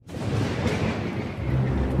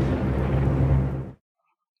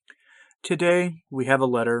Today, we have a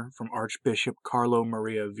letter from Archbishop Carlo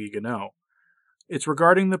Maria Vigano. It's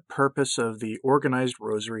regarding the purpose of the organized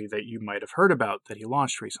rosary that you might have heard about that he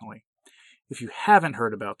launched recently. If you haven't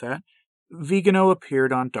heard about that, Vigano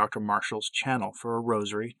appeared on Dr. Marshall's channel for a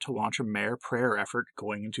rosary to launch a Mayor prayer effort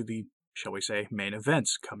going into the, shall we say, main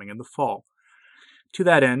events coming in the fall. To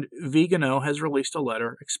that end, Vigano has released a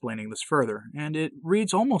letter explaining this further, and it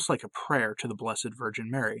reads almost like a prayer to the Blessed Virgin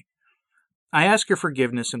Mary. I ask your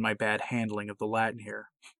forgiveness in my bad handling of the Latin here.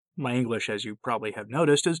 My English, as you probably have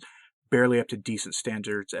noticed, is barely up to decent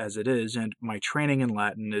standards as it is, and my training in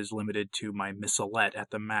Latin is limited to my missalette at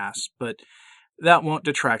the Mass, but that won't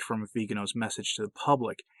detract from Vigano's message to the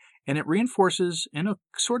public, and it reinforces, in a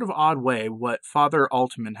sort of odd way, what Father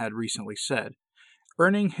Altman had recently said,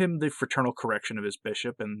 earning him the fraternal correction of his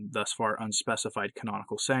bishop and thus far unspecified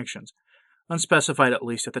canonical sanctions, unspecified at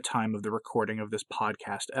least at the time of the recording of this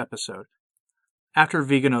podcast episode. After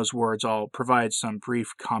Vigano's words, I'll provide some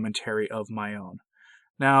brief commentary of my own.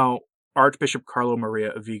 Now, Archbishop Carlo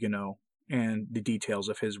Maria Vigano and the details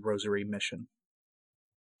of his rosary mission.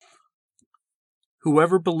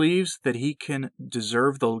 Whoever believes that he can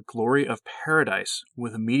deserve the glory of paradise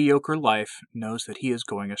with a mediocre life knows that he is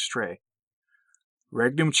going astray.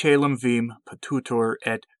 Regnum caelum vim patutor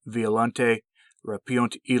et violente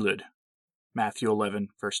rapiunt illud. Matthew 11,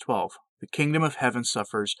 verse 12. The kingdom of heaven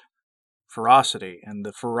suffers ferocity, and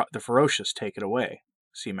the ferocious take it away.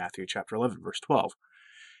 See Matthew chapter 11, verse 12.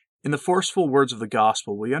 In the forceful words of the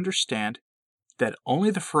gospel, we understand that only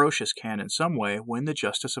the ferocious can, in some way, win the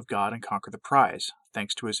justice of God and conquer the prize,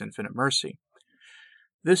 thanks to his infinite mercy.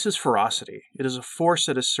 This is ferocity. It is a force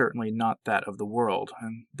that is certainly not that of the world,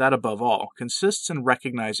 and that, above all, consists in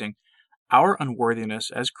recognizing our unworthiness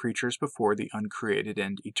as creatures before the uncreated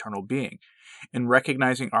and eternal being, in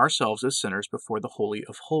recognizing ourselves as sinners before the Holy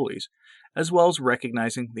of Holies, as well as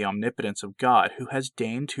recognizing the omnipotence of God, who has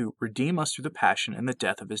deigned to redeem us through the passion and the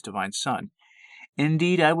death of his divine Son.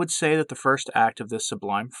 Indeed, I would say that the first act of this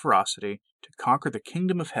sublime ferocity to conquer the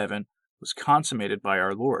kingdom of heaven was consummated by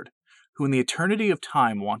our Lord, who in the eternity of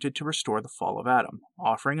time wanted to restore the fall of Adam,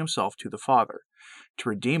 offering himself to the Father, to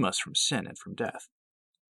redeem us from sin and from death.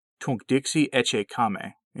 Tunc dixi ecce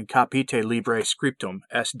came, in capite libre scriptum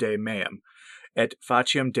est de meum, et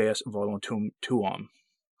faciem Deus voluntum tuam.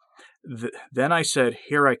 Then I said,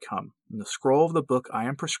 Here I come. In the scroll of the book I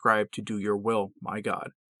am prescribed to do your will, my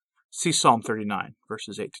God. See Psalm 39,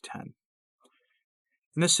 verses 8 to 10.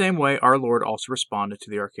 In the same way, our Lord also responded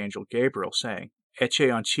to the Archangel Gabriel, saying, Ecce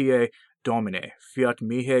anciae Domine, fiat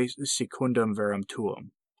mihi secundum verum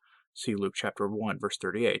tuum. See Luke chapter 1, verse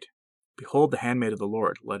 38. Behold the handmaid of the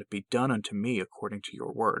Lord, let it be done unto me according to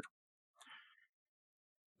your word.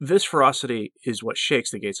 This ferocity is what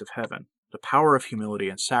shakes the gates of heaven, the power of humility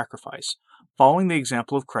and sacrifice, following the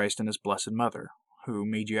example of Christ and his blessed mother, who,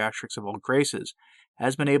 mediatrix of all graces,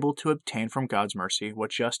 has been able to obtain from God's mercy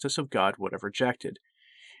what justice of God would have rejected.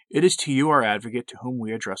 It is to you, our advocate, to whom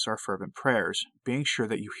we address our fervent prayers, being sure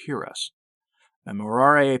that you hear us.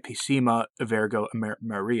 Memorare epissima vergo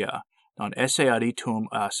Maria, non esse aditum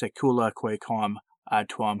a secula quaecum ad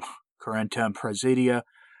tuam currentem presidia,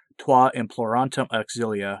 tua implorantum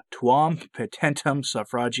auxilia, tuam petentem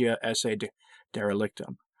suffragia esse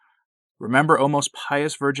derelictum. Remember, O most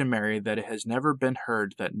pious Virgin Mary, that it has never been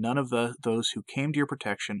heard that none of those who came to your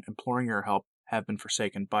protection, imploring your help, have been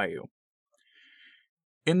forsaken by you.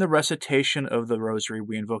 In the recitation of the Rosary,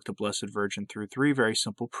 we invoke the Blessed Virgin through three very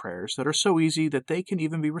simple prayers that are so easy that they can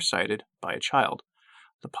even be recited by a child: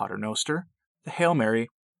 the Pater Noster, the Hail Mary,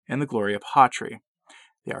 and the Gloria Patri,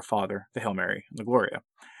 the Our Father, the Hail Mary, and the Gloria.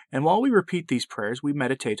 And while we repeat these prayers, we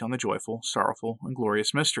meditate on the joyful, sorrowful, and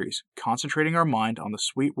glorious mysteries, concentrating our mind on the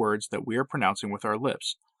sweet words that we are pronouncing with our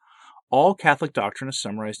lips. All Catholic doctrine is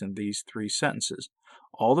summarized in these three sentences.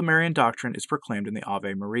 All the Marian doctrine is proclaimed in the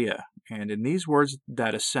Ave Maria, and in these words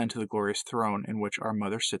that ascend to the glorious throne in which our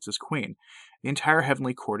Mother sits as Queen, the entire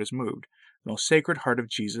heavenly court is moved. The most sacred heart of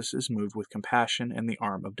Jesus is moved with compassion, and the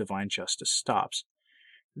arm of divine justice stops.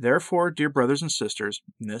 Therefore, dear brothers and sisters,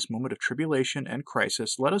 in this moment of tribulation and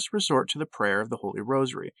crisis, let us resort to the prayer of the Holy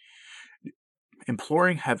Rosary,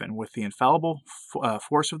 imploring heaven with the infallible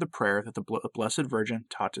force of the prayer that the Blessed Virgin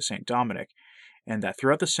taught to St. Dominic, and that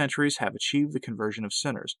throughout the centuries have achieved the conversion of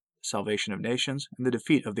sinners, the salvation of nations, and the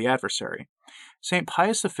defeat of the adversary. St.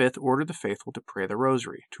 Pius V ordered the faithful to pray the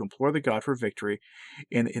Rosary, to implore the God for victory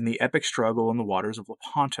in the epic struggle in the waters of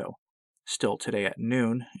Lepanto. Still today at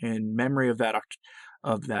noon, in memory of that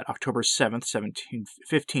October 7th,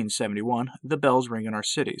 1571, the bells ring in our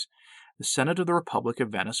cities. The Senate of the Republic of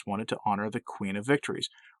Venice wanted to honor the Queen of Victories,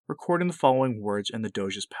 recording the following words in the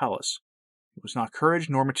Doge's palace. It was not courage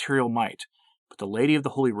nor material might, but the Lady of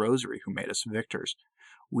the Holy Rosary who made us victors.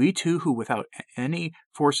 We too, who without any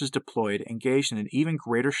forces deployed, engaged in an even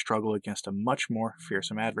greater struggle against a much more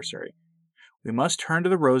fearsome adversary. We must turn to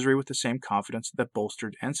the Rosary with the same confidence that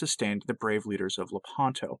bolstered and sustained the brave leaders of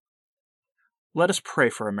Lepanto. Let us pray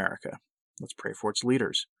for America. Let's pray for its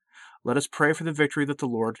leaders. Let us pray for the victory that the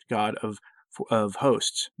Lord God of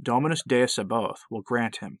hosts, Dominus Deus Sabaoth, will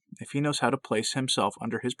grant him, if he knows how to place himself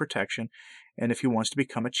under his protection, and if he wants to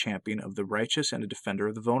become a champion of the righteous and a defender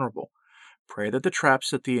of the vulnerable. Pray that the traps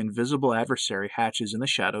that the invisible adversary hatches in the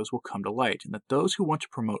shadows will come to light, and that those who want to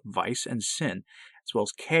promote vice and sin, as well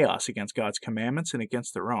as chaos against God's commandments and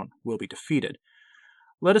against their own, will be defeated.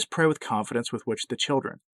 Let us pray with confidence with which the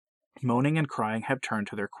children, moaning and crying, have turned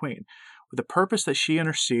to their queen, with the purpose that she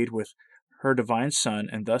intercede with her divine Son,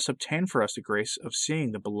 and thus obtain for us the grace of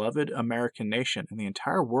seeing the beloved American nation and the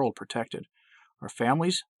entire world protected, our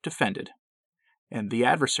families defended, and the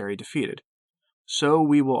adversary defeated. So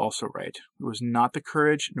we will also write. It was not the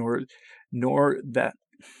courage nor the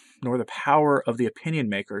power of the opinion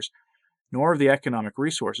makers, nor of the economic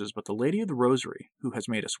resources, but the Lady of the Rosary who has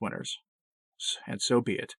made us winners. And so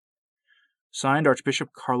be it. Signed, Archbishop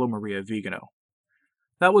Carlo Maria Vigano.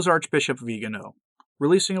 That was Archbishop Vigano,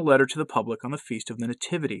 releasing a letter to the public on the feast of the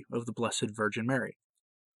Nativity of the Blessed Virgin Mary.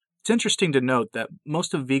 It's interesting to note that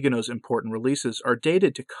most of Vigano's important releases are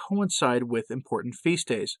dated to coincide with important feast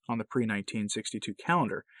days on the pre-1962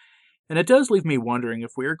 calendar, and it does leave me wondering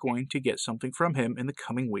if we are going to get something from him in the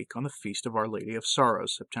coming week on the Feast of Our Lady of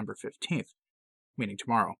Sorrows, September 15th, meaning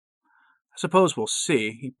tomorrow. I suppose we'll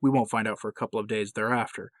see. We won't find out for a couple of days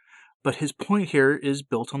thereafter. But his point here is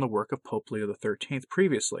built on the work of Pope Leo XIII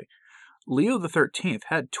previously. Leo XIII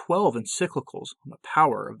had 12 encyclicals on the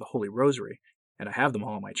power of the Holy Rosary, and I have them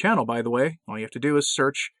all on my channel, by the way. All you have to do is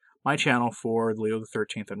search my channel for Leo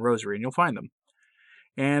XIII and Rosary, and you'll find them.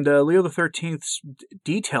 And Leo XIII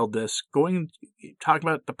detailed this, talking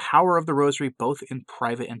about the power of the Rosary both in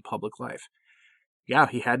private and public life. Yeah,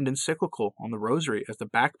 he had an encyclical on the Rosary as the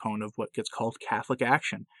backbone of what gets called Catholic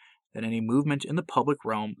action, that any movement in the public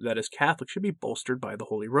realm that is Catholic should be bolstered by the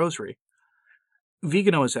Holy Rosary.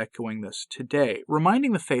 Vigano is echoing this today,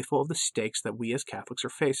 reminding the faithful of the stakes that we as Catholics are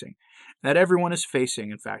facing, that everyone is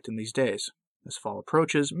facing, in fact, in these days. As fall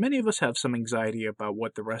approaches, many of us have some anxiety about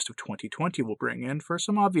what the rest of 2020 will bring in for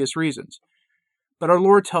some obvious reasons. But our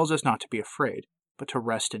Lord tells us not to be afraid, but to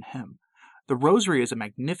rest in Him. The Rosary is a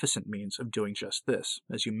magnificent means of doing just this,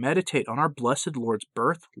 as you meditate on our blessed Lord's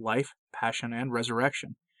birth, life, passion, and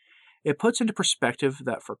resurrection. It puts into perspective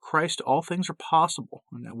that for Christ all things are possible,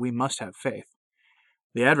 and that we must have faith.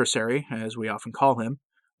 The adversary, as we often call him,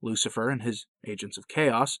 Lucifer and his agents of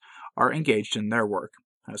chaos, are engaged in their work.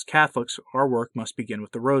 As Catholics, our work must begin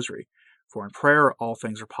with the Rosary, for in prayer all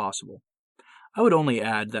things are possible. I would only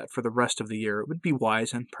add that for the rest of the year it would be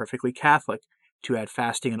wise and perfectly Catholic to add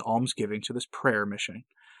fasting and almsgiving to this prayer mission.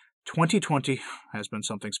 2020 has been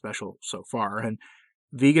something special so far, and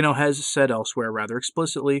Vigano has said elsewhere rather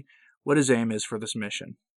explicitly what his aim is for this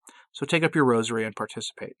mission. So take up your Rosary and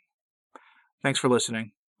participate. Thanks for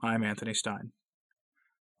listening. I'm Anthony Stein.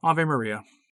 Ave Maria.